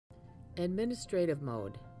Administrative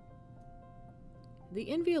mode. The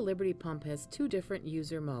Invia Liberty pump has two different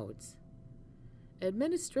user modes: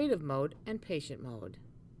 administrative mode and patient mode.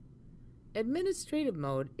 Administrative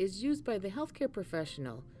mode is used by the healthcare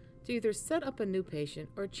professional to either set up a new patient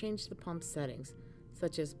or change the pump settings,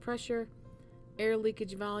 such as pressure, air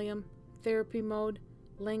leakage volume, therapy mode,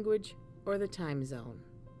 language, or the time zone.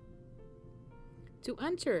 To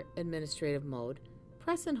enter administrative mode,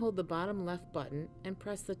 press and hold the bottom left button and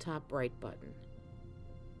press the top right button.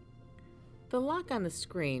 The lock on the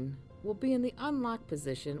screen will be in the unlock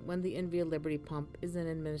position when the Invia Liberty pump is in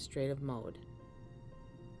administrative mode.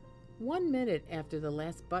 1 minute after the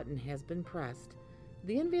last button has been pressed,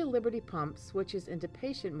 the Invia Liberty pump switches into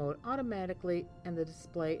patient mode automatically and the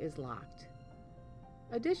display is locked.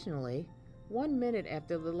 Additionally, 1 minute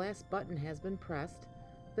after the last button has been pressed,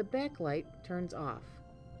 the backlight turns off.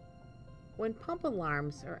 When pump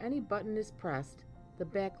alarms or any button is pressed, the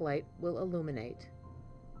backlight will illuminate.